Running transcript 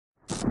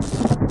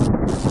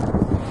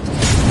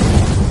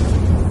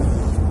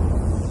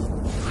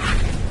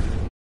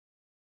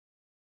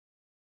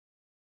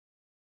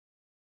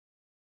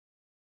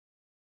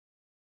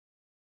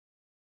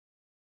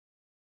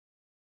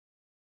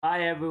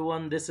Hi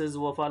everyone, this is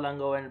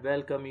Wafalango and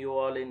welcome you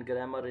all in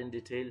Grammar in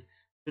Detail.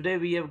 Today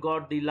we have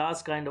got the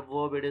last kind of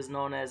verb. It is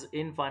known as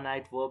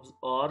infinite verbs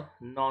or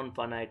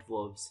non-finite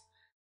verbs.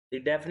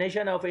 The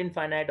definition of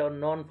infinite or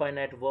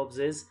non-finite verbs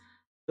is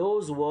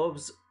those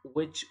verbs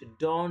which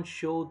don't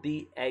show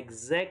the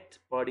exact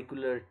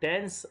particular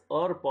tense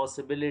or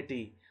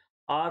possibility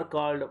are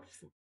called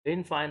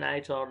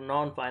infinite or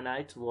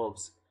non-finite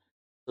verbs.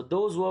 So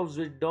those verbs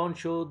which don't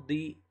show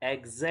the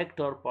exact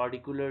or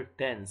particular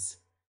tense.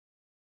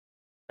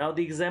 Now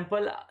the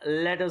example,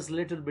 let us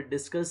little bit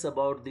discuss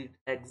about the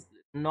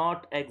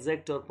not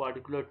exact or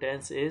particular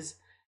tense is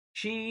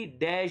she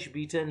dash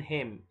beaten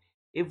him.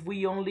 If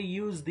we only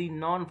use the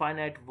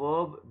non-finite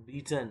verb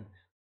beaten,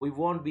 we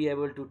won't be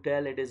able to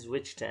tell it is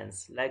which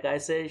tense. Like I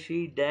say,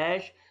 she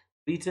dash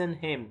beaten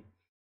him.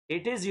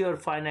 It is your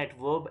finite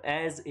verb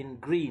as in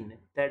green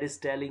that is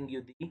telling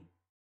you the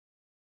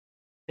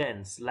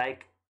tense,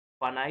 like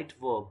finite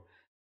verb,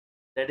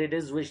 that it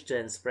is which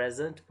tense,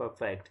 present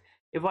perfect.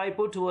 If I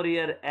put over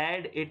here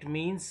add, it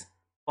means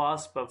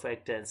past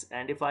perfect tense,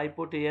 and if I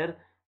put here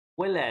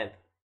will have,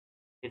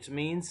 it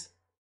means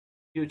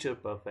future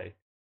perfect.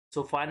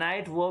 So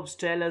finite verbs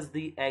tell us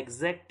the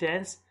exact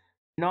tense,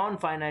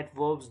 non-finite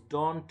verbs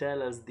don't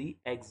tell us the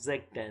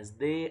exact tense.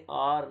 They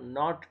are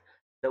not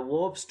the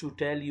verbs to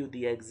tell you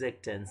the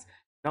exact tense.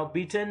 Now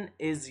beaten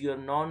is your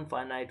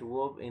non-finite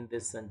verb in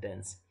this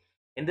sentence.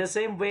 In the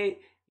same way,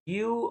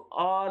 you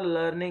are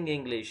learning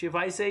English. If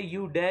I say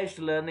you dash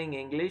learning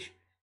English,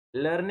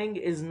 learning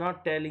is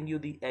not telling you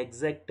the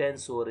exact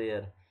tense over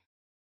here.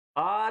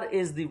 Are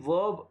is the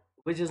verb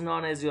which is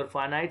known as your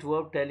finite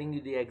verb telling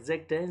you the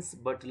exact tense,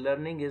 but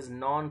learning is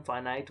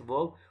non-finite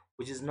verb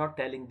which is not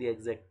telling the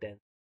exact tense.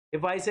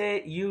 If I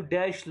say you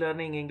dash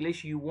learning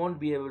English, you won't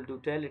be able to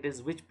tell it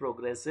is which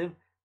progressive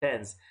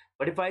tense.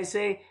 But if I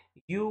say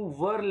you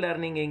were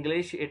learning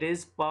English, it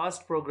is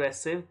past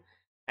progressive.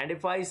 And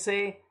if I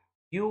say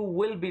you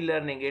will be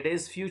learning, it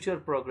is future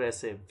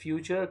progressive,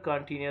 future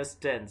continuous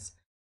tense.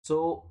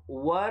 So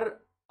were,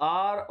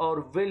 are,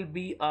 or will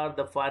be are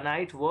the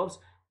finite verbs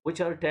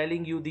which are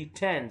telling you the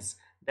tense,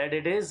 that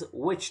it is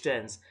which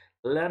tense.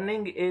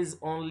 Learning is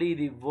only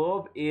the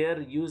verb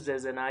here used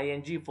as an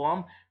ing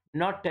form,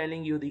 not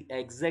telling you the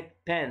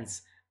exact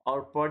tense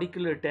or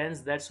particular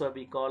tense. That's why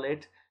we call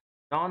it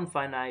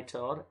non-finite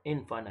or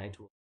infinite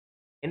verb.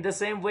 In the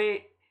same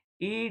way,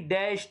 e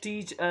dash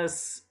teach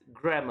us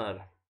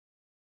grammar.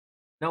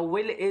 Now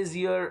will is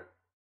your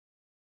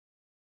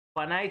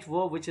finite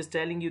verb which is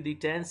telling you the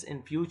tense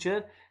in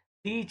future.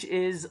 Teach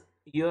is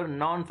your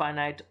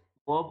non-finite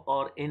verb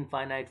or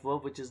infinite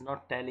verb which is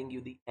not telling you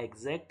the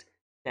exact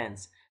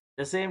tense.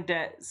 The same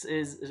tense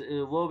is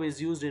verb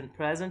is used in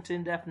present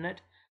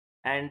indefinite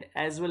and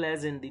as well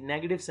as in the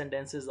negative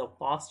sentences of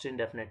past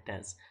indefinite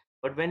tense.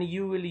 But when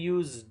you will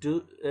use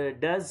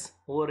does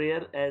over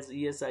here as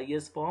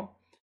ESIS form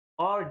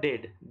or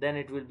did, then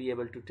it will be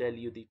able to tell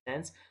you the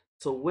tense.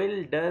 So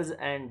will, does,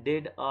 and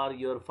did are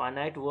your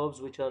finite verbs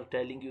which are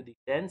telling you the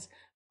tense,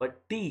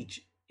 but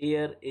teach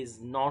here is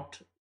not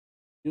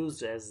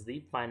used as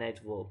the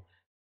finite verb.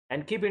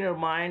 And keep in your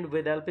mind,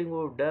 with helping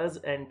verb does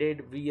and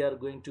did, we are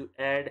going to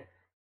add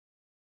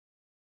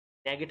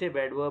negative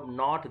adverb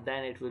not,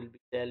 then it will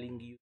be telling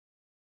you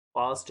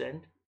past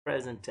and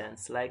present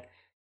tense. Like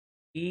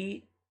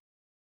he,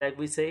 like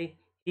we say,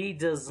 he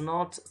does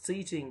not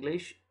teach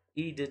English,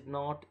 he did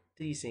not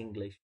teach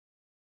English.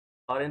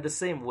 Or in the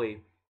same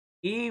way,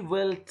 he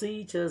will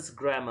teach us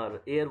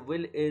grammar. Here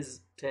will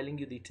is telling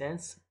you the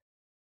tense,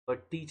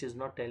 but teach is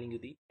not telling you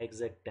the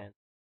exact tense.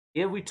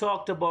 Here we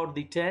talked about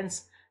the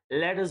tense.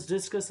 Let us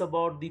discuss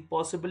about the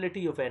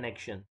possibility of an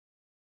action.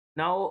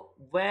 Now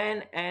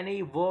when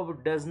any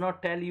verb does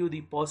not tell you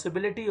the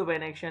possibility of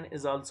an action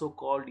is also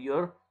called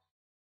your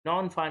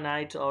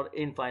non-finite or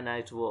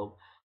infinite verb.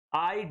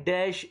 I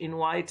dash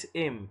invite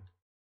him.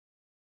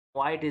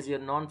 Invite is your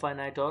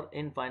non-finite or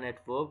infinite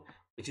verb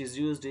which is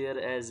used here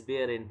as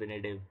bare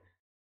infinitive.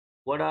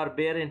 What are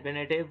bare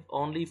infinitive?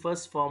 Only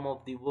first form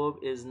of the verb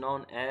is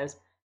known as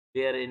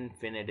bare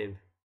infinitive.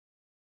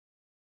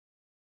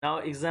 Now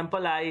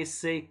example, I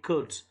say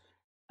could.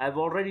 I've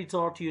already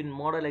taught you in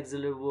modal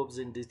auxiliary verbs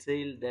in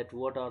detail that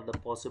what are the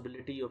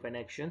possibility of an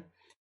action.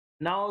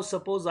 Now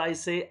suppose I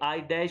say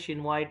I dash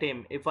invite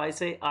him. If I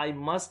say I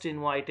must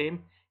invite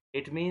him,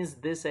 it means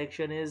this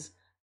action is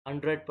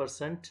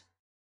 100%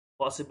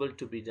 possible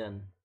to be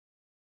done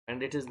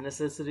and it is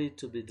necessary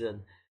to be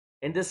done.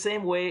 In the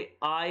same way,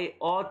 I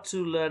ought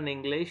to learn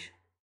English,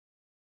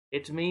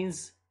 it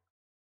means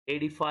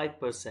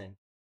 85%.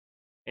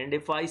 And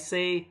if I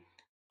say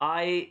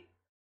I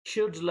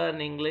should learn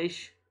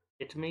English,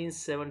 it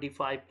means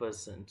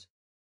 75%.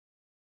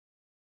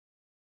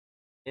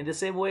 In the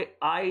same way,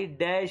 I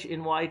dash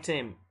invite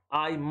him,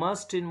 I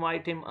must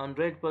invite him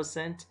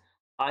 100%.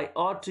 I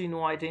ought to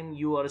invite him,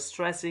 you are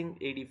stressing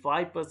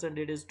 85%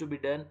 it is to be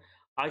done.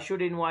 I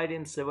should invite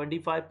him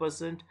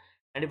 75%.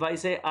 And if I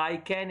say I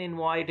can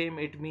invite him,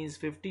 it means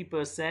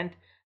 50%.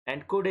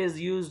 And could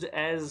is used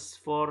as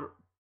for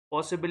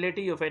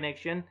possibility of an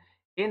action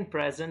in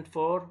present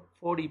for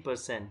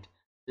 40%.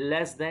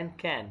 less than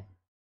can.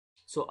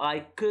 So I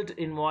could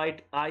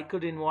invite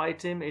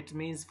him, it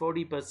means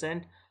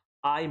 40%.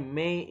 I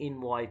may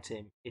invite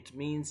him, it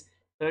means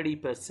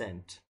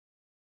 30%.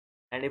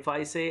 And if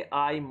I say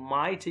I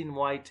might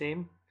invite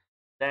him,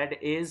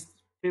 that is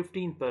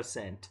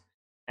 15%.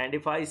 And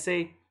if I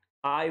say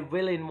I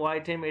will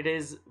invite him, it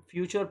is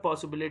future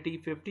possibility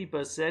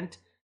 50%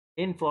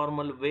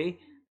 informal way,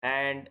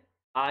 and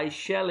I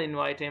shall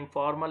invite him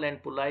formal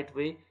and polite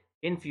way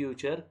in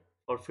future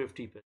for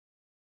 50%.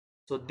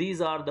 So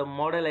these are the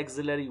modal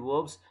auxiliary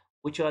verbs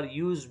which are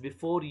used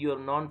before your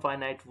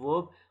non-finite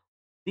verb.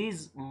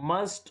 These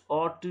must,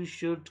 ought to,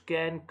 should,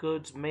 can,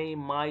 could, may,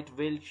 might,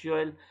 will,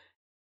 shall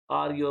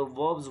are your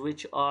verbs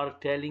which are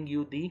telling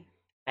you the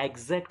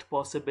exact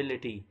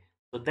possibility.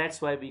 So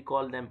that's why we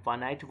call them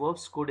finite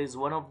verbs. Could is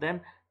one of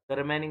them. The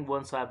remaining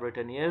ones I've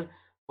written here.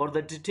 For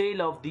the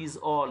detail of these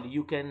all,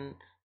 you can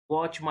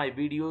watch my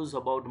videos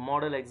about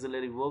modal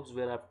auxiliary verbs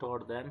where I've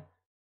taught them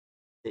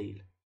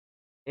detail.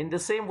 In the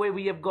same way,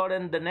 we have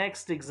gotten the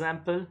next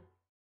example.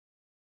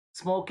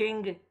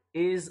 Smoking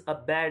is a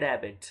bad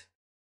habit.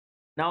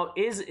 Now,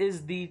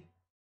 is the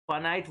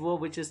finite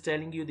verb which is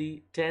telling you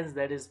the tense,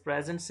 that is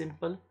present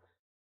simple.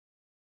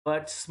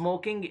 But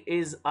smoking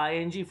is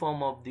ing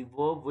form of the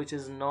verb which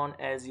is known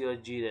as your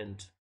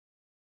gerund.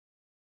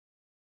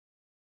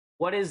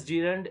 What is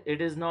gerund? It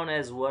is known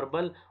as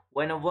verbal.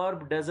 When a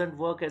verb doesn't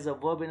work as a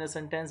verb in a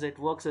sentence, it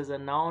works as a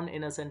noun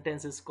in a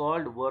sentence, is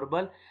called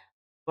verbal.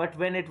 But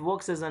when it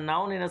works as a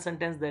noun in a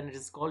sentence, then it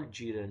is called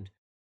gerund.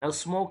 Now,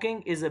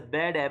 smoking is a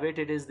bad habit.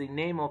 It is the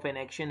name of an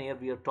action here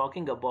we are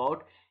talking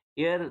about.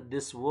 Here,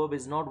 this verb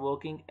is not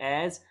working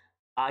as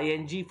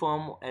ing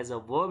form as a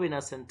verb in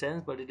a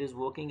sentence, but it is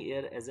working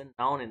here as a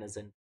noun in a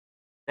sentence.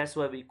 That's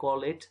why we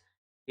call it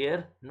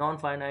here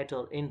non-finite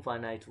or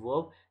infinite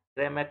verb.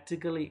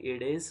 Grammatically,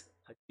 it is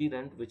a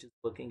gerund which is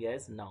working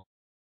as noun.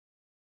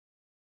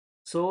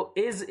 So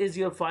is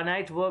your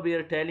finite verb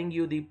here telling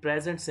you the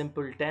present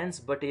simple tense,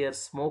 but here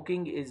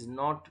smoking is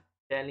not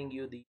telling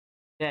you the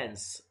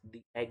tense,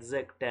 the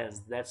exact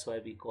tense. That's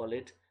why we call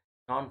it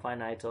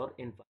non-finite or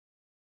infinite.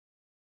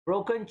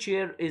 Broken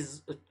chair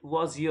is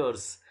was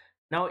yours.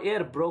 Now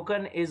here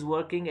broken is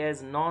working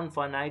as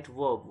non-finite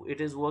verb. It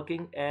is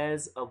working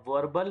as a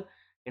verbal.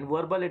 In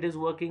verbal, it is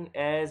working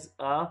as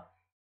a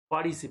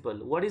participle.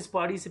 What is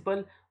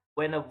participle?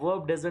 When a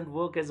verb doesn't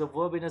work as a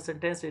verb in a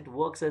sentence, it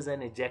works as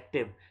an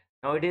adjective.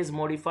 Now it is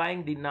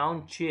modifying the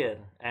noun chair.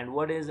 And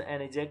what is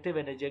an adjective?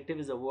 An adjective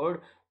is a word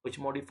which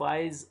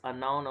modifies a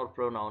noun or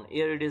pronoun.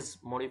 Here it is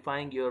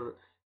modifying your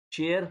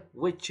chair.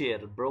 Which chair?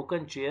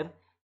 Broken chair,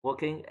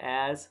 working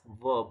as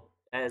verb,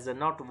 as a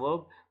not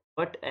verb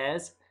but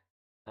as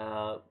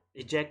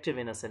adjective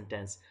in a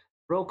sentence.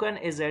 Broken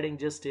is adding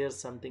just here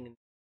something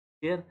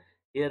here.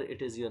 Here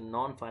it is your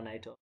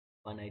non-finite or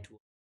finite verb.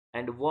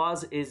 And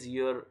was is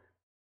your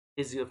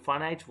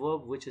finite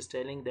verb which is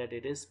telling that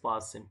it is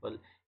past simple.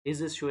 Is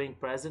is showing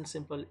present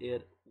simple. Here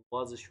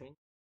was is showing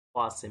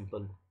past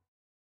simple.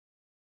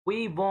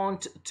 We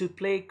want to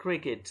play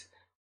cricket.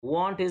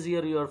 Want is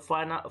your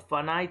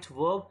finite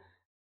verb,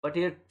 but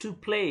here to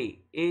play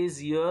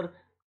is your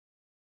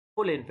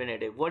full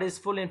infinitive. What is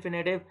full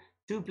infinitive?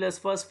 To plus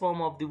first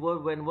form of the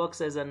verb when works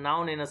as a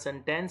noun in a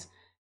sentence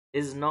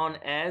is known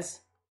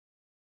as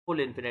full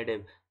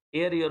infinitive.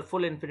 Here your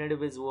full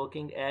infinitive is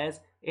working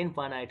as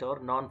infinite or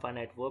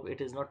non-finite verb.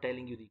 It is not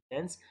telling you the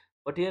tense,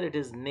 but here it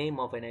is name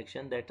of an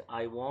action, that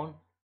I want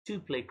to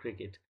play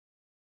cricket.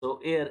 So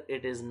here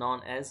it is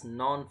known as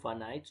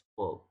non-finite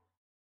verb.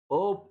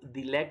 Hope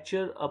the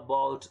lecture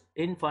about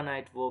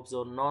infinite verbs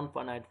or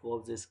non-finite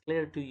verbs is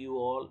clear to you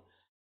all.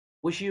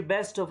 Wish you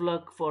best of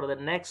luck for the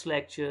next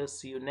lecture.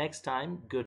 See you next time. Good.